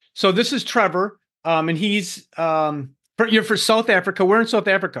So this is Trevor, and he's you're for South Africa. Where in South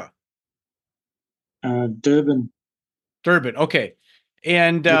Africa? Durban. Durban. Okay,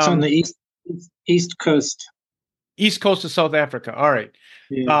 and It's on the east coast. east coast of South Africa. All right.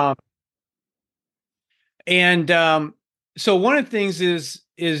 Yeah, Um, and so one of the things is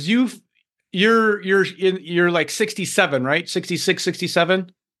you're like 67, right? 66,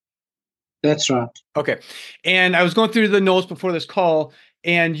 67. that's right. Okay. And I was going through the notes before this call,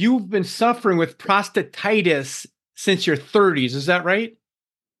 and you've been suffering with prostatitis since your 30s. Is that right?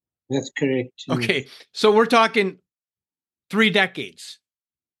 That's correct. Okay. So we're talking 3 decades.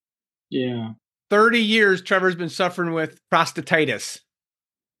 Yeah. 30 years Trevor's been suffering with prostatitis.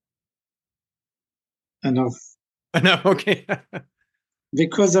 Enough. No, okay.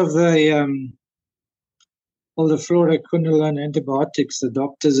 Because of the all the fluoroquinolone antibiotics the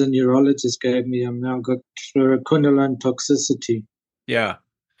doctors and neurologists gave me, I've now got fluoroquinolone toxicity. Yeah.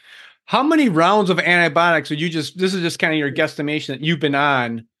 How many rounds of antibiotics would this is just kind of your guesstimation that you've been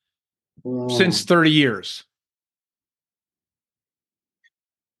on since 30 years?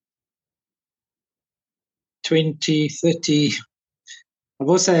 20, 30. I've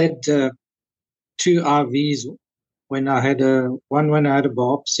also had 2 IVs when I had when I had a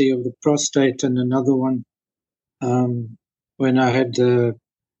biopsy of the prostate, and another one when I had the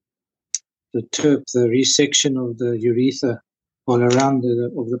TURP, the resection of the urethra, all around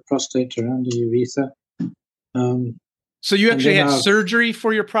the prostate, around the urethra. So you actually had surgery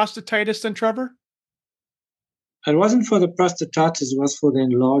for your prostatitis then, Trevor? It wasn't for the prostatitis, it was for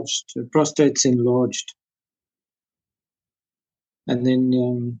the prostate's enlarged. And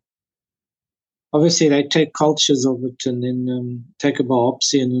then obviously they take cultures of it and then take a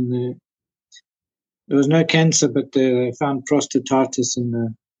biopsy, and then there was no cancer, but they found prostatitis in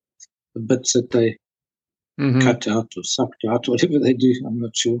the bits that they cut out or sucked out, whatever they do. I'm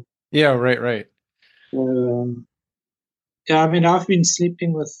not sure. Yeah, right. Yeah, I mean, I've been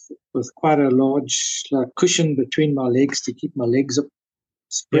sleeping with quite a large cushion between my legs to keep my legs up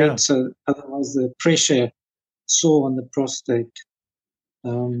spread, so otherwise the pressure sore on the prostate.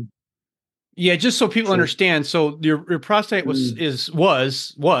 Yeah, just so people understand. So your prostate was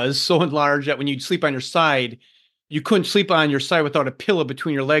so enlarged that when you'd sleep on your side, you couldn't sleep on your side without a pillow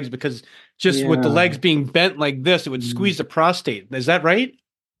between your legs, because just with the legs being bent like this, it would squeeze the prostate. Is that right?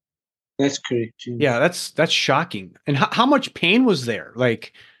 That's correct. Yeah, that's shocking. And how much pain was there,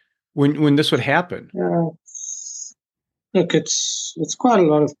 like when this would happen? Look, it's quite a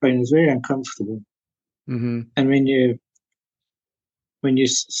lot of pain. It's very uncomfortable. Mm-hmm. And when you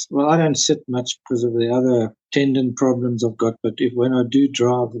well, I don't sit much because of the other tendon problems I've got, but when I do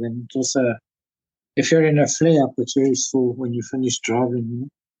drive, then it's also, if you're in a flare up, it's very sore when you finish driving. You know?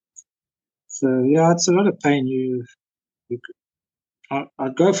 So yeah, it's a lot of pain.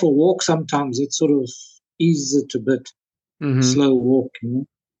 I'd go for a walk sometimes. It sort of eases it a bit. Slow walk, you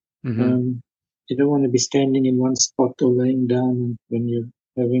know. You don't want to be standing in one spot or laying down when you're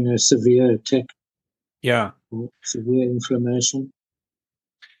having a severe attack. Yeah. Or severe inflammation.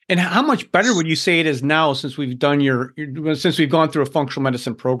 And how much better would you say it is now since we've done since we've gone through a functional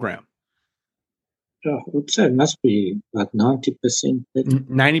medicine program? I would say it must be about 90% better.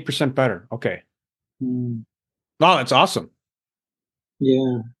 90% better. Okay. Mm. Wow, that's awesome.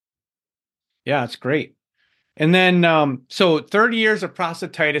 Yeah. Yeah, it's great. And then, so 30 years of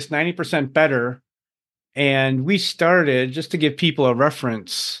prostatitis, 90% better. And we started, just to give people a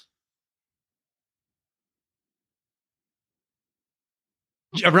reference,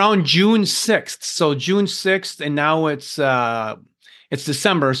 around June 6th. So June 6th, and now it's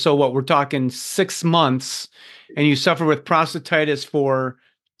December. So what, we're talking 6 months, and you suffer with prostatitis for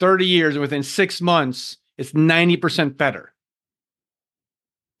 30 years. Within 6 months, it's 90% better.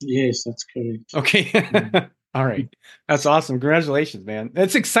 Yes, that's correct. Okay. All right. That's awesome. Congratulations, man.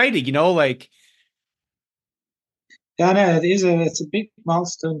 That's exciting, like. Yeah, no, it's a big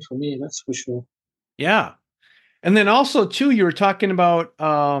milestone for me, that's for sure. Yeah. And then also too, you were talking about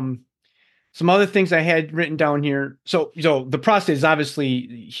some other things I had written down here. So the prostate is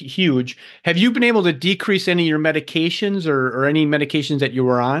obviously huge. Have you been able to decrease any of your medications or any medications that you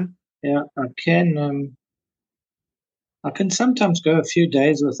were on? Yeah, I can. I can sometimes go a few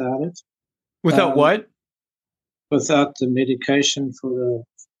days without it. Without what? Without the medication for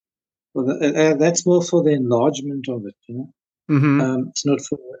the that's more for the enlargement of it. You know,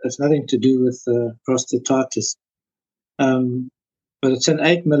 it's nothing to do with prostatitis. But it's an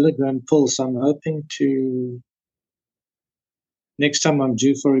 8 milligram pill, so I'm hoping to, next time I'm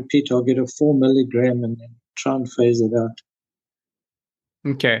due for a repeat, I'll get a 4 milligram and then try and phase it out.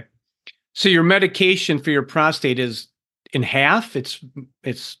 Okay. So your medication for your prostate is in half? It's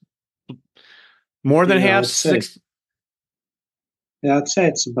More than Yeah, half, six, I'd say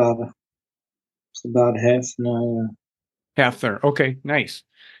it's about half now. half there. Okay, nice.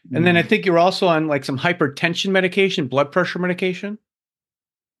 And then I Mm. think you're also on like some hypertension medication, blood pressure medication.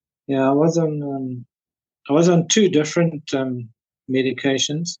 Yeah, I was on two different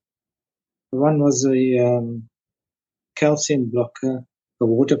medications. One was a calcium blocker, a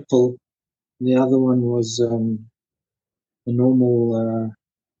water pill. The other one was a normal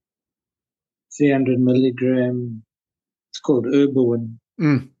 300 milligram. It's called Herbowin.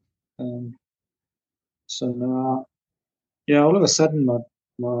 Mm, Um, so now, yeah, all of a sudden my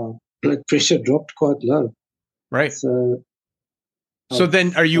blood pressure dropped quite low. right. So So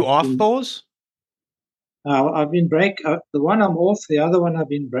then are you I've off been those? the one I'm off, the other one I've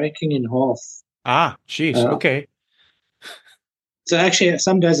been breaking in half. Ah, geez. Uh, Okay. so actually,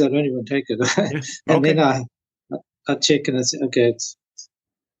 some days I don't even take it, Yeah. and then Okay. I check and I say, okay,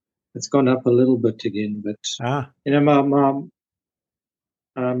 it's gone up a little bit again, but Ah. you know my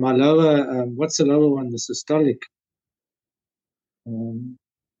lower what's the lower one? The systolic. Um,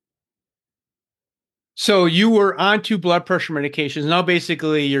 So you were on two blood pressure medications. Now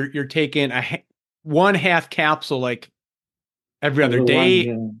basically you're taking one half capsule like every other the one, day,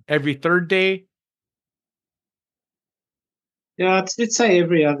 yeah, every third day, yeah, let's say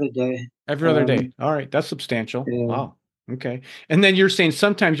every other day. every other day. Um, All right, that's substantial. yeah, Wow. Okay. And then you're saying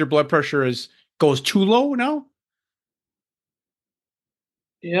sometimes your blood pressure is goes too low now?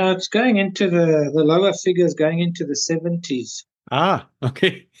 yeah, it's going into the lower figures, going into the 70s. Ah,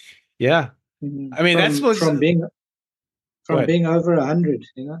 okay. Yeah. I mean, that's what's go From ahead. being over 100.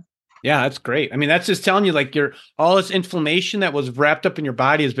 You know. Yeah, that's great. I mean, that's just telling you like your all this inflammation that was wrapped up in your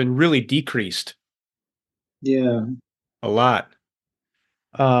body has been really decreased Yeah. a lot.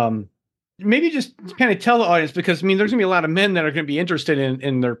 Um, maybe just kind of tell the audience because I mean, there's gonna be a lot of men that are gonna be interested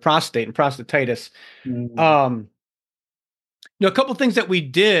in their prostate and prostatitis. Mm. Um, a couple things that we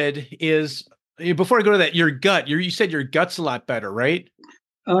did is before I go to that, your gut. You said your gut's a lot better, right?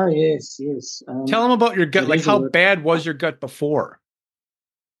 Oh yes, yes. Tell them about your gut. It Like, is a how lot. bad was your gut before?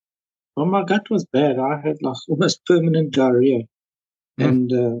 Well, my gut was bad. I had like almost permanent diarrhea,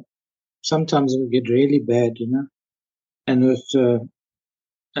 Mm. and sometimes it would get really bad, you know. And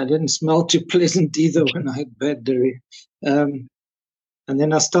I didn't smell too pleasant either when I had bad diarrhea. Um, and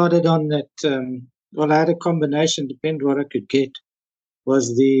then I started on that. Well, I had a combination, depend what I could get.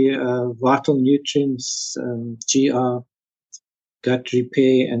 Was the vital nutrients, GR, gut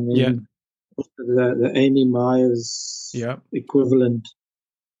repair, and Yeah. then the Amy Myers Yeah. equivalent.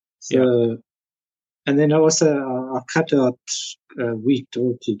 Yeah. So, and then also I cut out wheat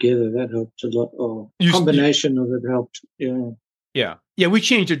altogether. That helped a lot. Or You combination of it helped. Yeah. yeah. Yeah. We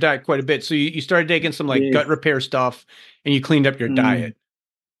changed your diet quite a bit. So you started taking some like gut Yes. repair stuff and you cleaned up your Mm, diet.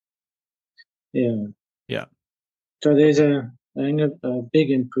 yeah. Yeah. So I think a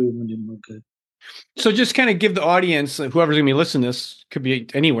big improvement in my gut. So just kind of give the audience, whoever's gonna be listening to this, could be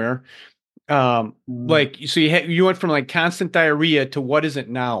anywhere. Mm. Like so you went from like constant diarrhea to what is it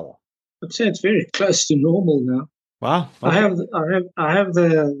now? I'd say it's very close to normal now. Wow. Okay. I have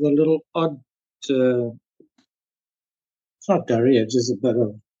the little odd. It's not diarrhea, just a bit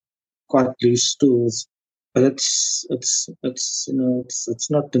of quite loose stools. But it's it's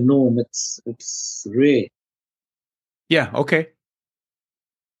not the norm. It's rare. Yeah. Okay.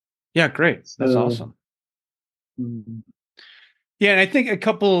 Yeah. Great. That's So awesome. mm, Yeah. And I think a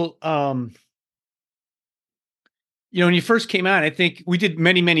couple, when you first came out, I think we did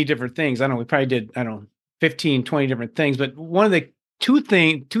many, many different things. I don't know. We probably did, I don't know, 15, 20 different things. But one of the two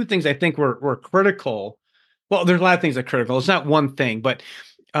things I think were critical. Well, there's a lot of things that are critical. It's not one thing, but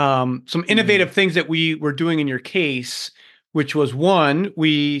some mm, innovative things that we were doing in your case, which was one,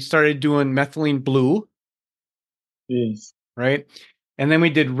 we started doing methylene blue, yes, right? And then we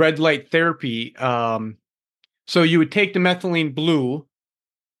did red light therapy. So you would take the methylene blue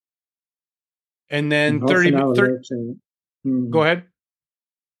and and then half an 30, hour 30 later, go mm, ahead.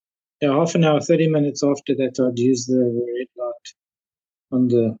 yeah, half an hour, 30 minutes after that, I'd use the red light on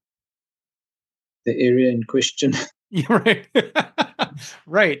the area in question. Yeah, right.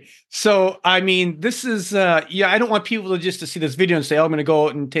 Right. So, I mean, this is, I don't want people to just to see this video and say, oh, I'm going to go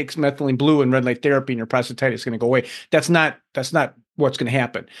out and take some methylene blue and red light therapy and your prostatitis is going to go away. That's not what's going to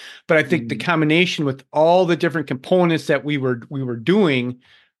happen. But I think the Mm, combination with all the different components that we were doing,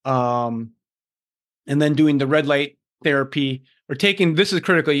 um, and then doing the red light therapy or taking, this is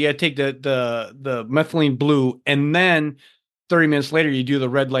critical. You got to take the methylene blue and then 30 minutes later, you do the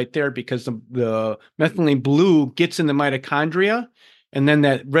red light therapy because the methylene blue gets in the mitochondria, and then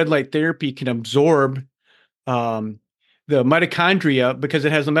that red light therapy can absorb um, the mitochondria, because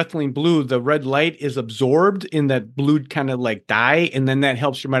it has a methylene blue, the red light is absorbed in that blue kind of like dye, and then that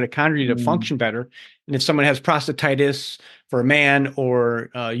helps your mitochondria to function better. And if someone has prostatitis for a man or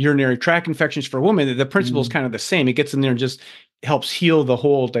urinary tract infections for a woman, the principle is kind of the same. It gets in there and just helps heal the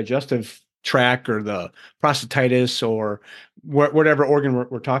whole digestive tract or the prostatitis or whatever organ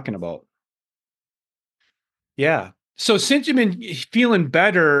we're talking about. Yeah. So since you've been feeling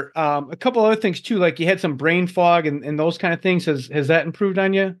better, a couple other things too, like you had some brain fog and those kind of things. Has that improved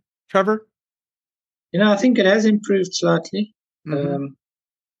on you, Trevor? I think it has improved slightly.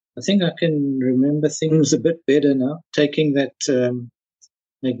 I think I can remember things a bit better now, taking that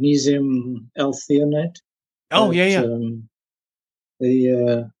magnesium L-threonate. Oh, yeah.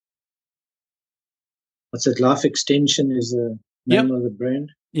 The what's it? Life Extension is the name of the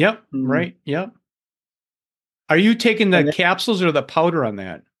brand. Yep. Right. Yep. Are you taking the capsules or the powder on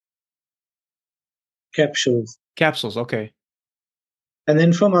that? Capsules. Capsules. Okay. And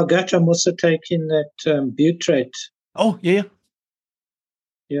then for my gut, I'm also taking that butyrate. Oh, yeah.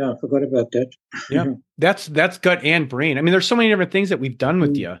 Yeah, I forgot about that. Yeah, that's gut and brain. I mean, there's so many different things that we've done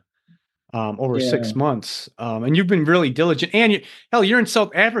with you over 6 months, and you've been really diligent. And you're in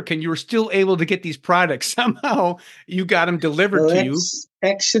South Africa, and you were still able to get these products. Somehow, you got them delivered to you.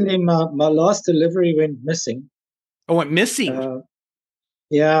 Actually, my last delivery went missing. Oh, went missing?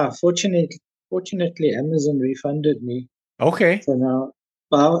 Yeah, fortunately, Amazon refunded me. Okay. So now,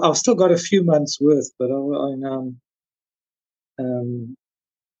 I've still got a few months worth, but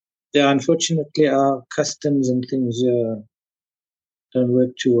unfortunately, our customs and things don't work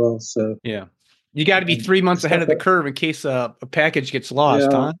too well. So yeah, you got to be 3 months ahead of the curve in case a package gets lost,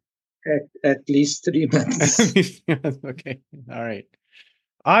 huh? At least 3 months. Okay. All right.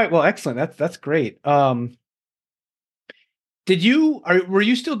 Well, excellent. That's great. Were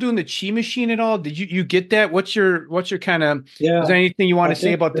you still doing the chi machine at all? Did you get that? What's your kind of, is there anything you want to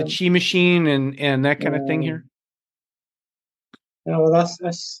say about the chi machine and that kind of thing here? Well,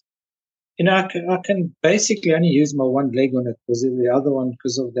 that's I can basically only use my one leg on it because of the other one,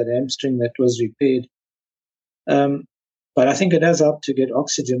 because of that hamstring that was repaired. But I think it does help to get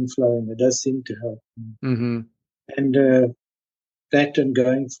oxygen flowing. It does seem to help. Mm-hmm. And that and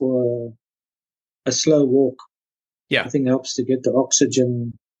going for a slow walk, I think helps to get the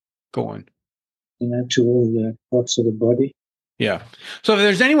oxygen going, to all the parts of the body. Yeah. So if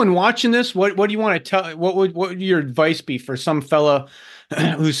there's anyone watching this, what do you want to tell? What would your advice be for some fella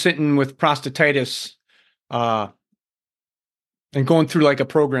who's sitting with prostatitis, and going through like a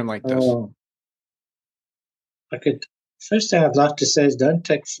program like this? First thing I'd like to say is don't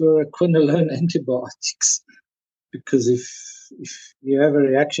take fluoroquinolone antibiotics, because if you have a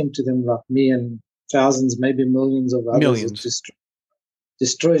reaction to them like me and thousands, maybe millions of others, it just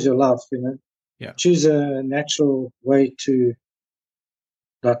destroys your life. Yeah. Choose a natural way to,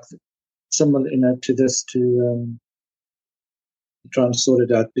 like, similar, to this, to try and sort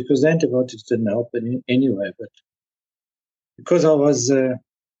it out, because the antibiotics didn't help anyway. But because I was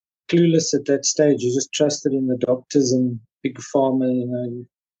clueless at that stage, you just trusted in the doctors and big pharma. You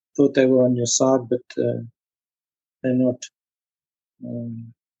thought they were on your side, but they're not.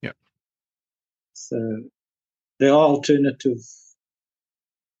 Yeah. So there are alternative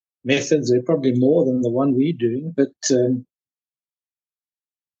methods. There are probably more than the one we're doing, but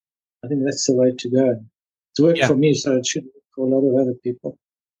I think that's the way to go. It's worked for me, so it should work for a lot of other people.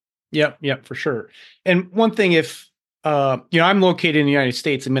 Yep, for sure. And one thing, if I'm located in the United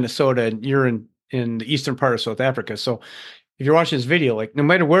States in Minnesota, and you're in the eastern part of South Africa. So if you're watching this video, like no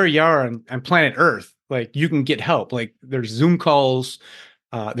matter where you are on planet Earth, like you can get help. Like there's Zoom calls,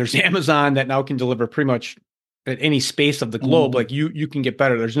 there's Amazon that now can deliver pretty much at any space of the globe. Like you can get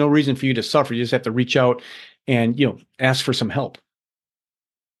better. There's no reason for you to suffer. You just have to reach out and ask for some help.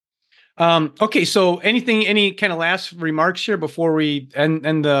 Okay, so any kind of last remarks here before we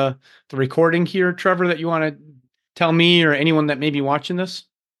end the recording here, Trevor, that you want to tell me or anyone that may be watching this?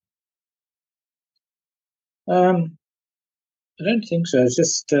 I don't think so. It's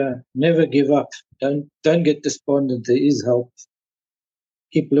just never give up. Don't get despondent. There is help.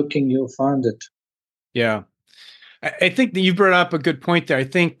 Keep looking, you'll find it. Yeah. I think that you brought up a good point there. I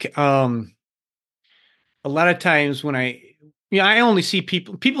think a lot of times when I only see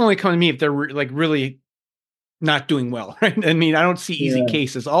people only come to me if they're like really not doing well, right? I mean, I don't see easy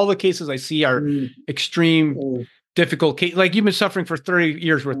cases. All the cases I see are extreme, difficult cases. Like you've been suffering for 30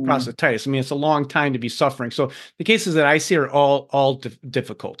 years with prostatitis. I mean, it's a long time to be suffering. So the cases that I see are all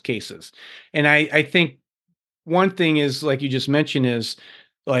difficult cases. And I think one thing is, like you just mentioned, is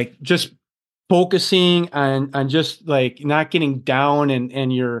like just focusing on just like not getting down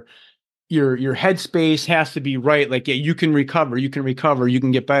and your your headspace has to be right. Like, yeah, you can recover, you can recover, you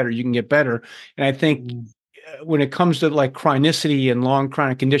can get better, you can get better. And I think when it comes to like chronicity and long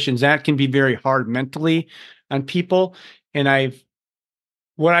chronic conditions, that can be very hard mentally on people. And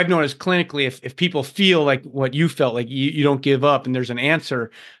what I've noticed clinically, if people feel like what you felt, like you don't give up and there's an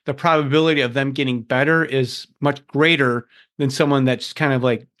answer, the probability of them getting better is much greater than someone that's kind of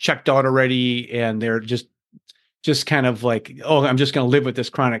like checked out already and they're just kind of like, oh, I'm just going to live with this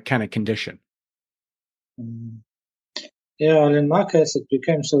chronic kind of condition. Yeah, and in my case, it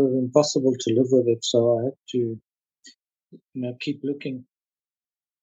became sort of impossible to live with it, so I had to, keep looking.